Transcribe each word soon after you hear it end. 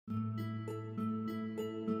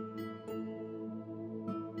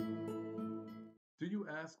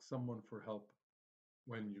ask someone for help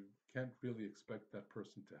when you can't really expect that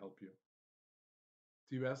person to help you?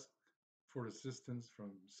 Do you ask for assistance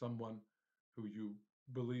from someone who you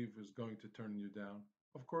believe is going to turn you down?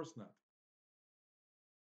 Of course not.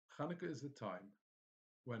 Chanukah is a time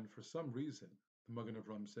when, for some reason, the Magen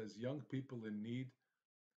Avraham says, young people in need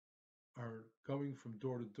are going from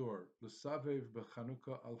door to door. L'savev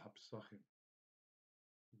b'Chanukah al hapsachim.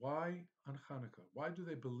 Why on Chanukah? Why do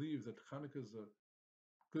they believe that Chanukah is a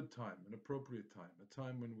good time, an appropriate time, a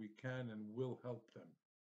time when we can and will help them?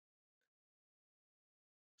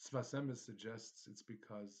 Sfas Emes suggests it's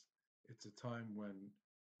because it's a time when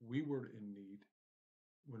we were in need,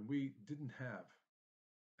 when we didn't have,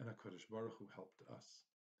 and HaKadosh Baruch Hu helped us.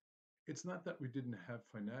 It's not that we didn't have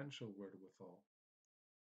financial wherewithal.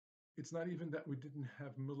 It's not even that we didn't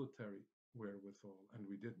have military wherewithal, and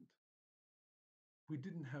we didn't. We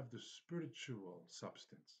didn't have the spiritual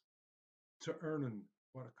substance to earn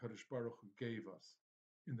what HaKadosh Baruch Hu gave us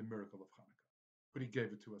in the miracle of Chanukah, but he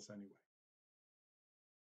gave it to us anyway.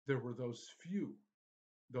 There were those few,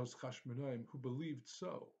 those Chashmonaim, who believed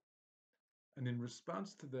so, and in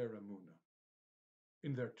response to their emunah,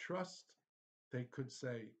 in their trust, they could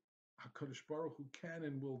say, HaKadosh Baruch Hu can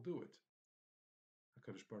and will do it.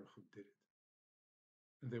 HaKadosh Baruch Hu did it.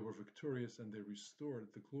 And they were victorious, and they restored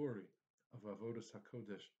the glory of Avodas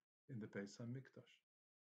HaKodesh in the Beis HaMikdash.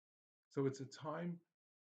 So it's a time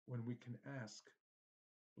when we can ask,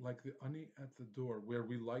 like the ani at the door, where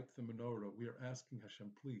we light the menorah, we are asking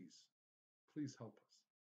Hashem, please help us.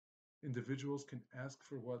 Individuals can ask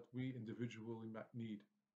for what we individually might need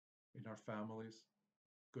in our families,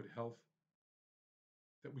 good health,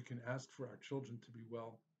 that we can ask for our children to be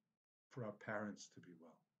well, for our parents to be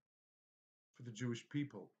well, for the Jewish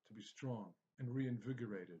people to be strong and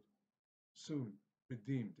reinvigorated, soon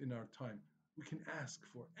redeemed in our time. We can ask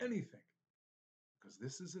for anything, because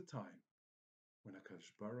this is a time when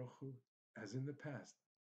HaKadosh Baruch Hu, as in the past,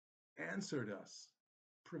 answered us,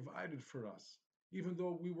 provided for us, even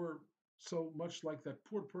though we were so much like that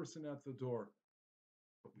poor person at the door,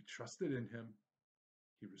 but we trusted in him,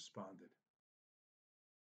 he responded.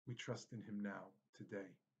 We trust in him now, today,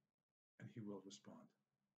 and he will respond.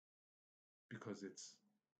 Because it's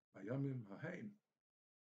Vayamim Haheim,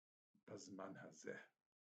 Bazman Hazeh.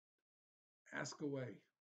 Ask away,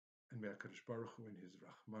 and may HaKadosh Baruch Hu in his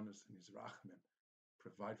Rachmanus and his Rachmim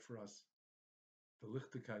provide for us the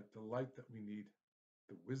lichtigkeit, the light that we need,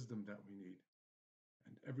 the wisdom that we need,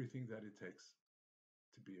 and everything that it takes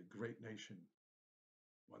to be a great nation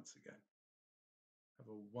once again. Have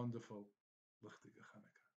a wonderful lichtige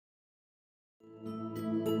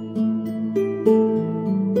Chanukah.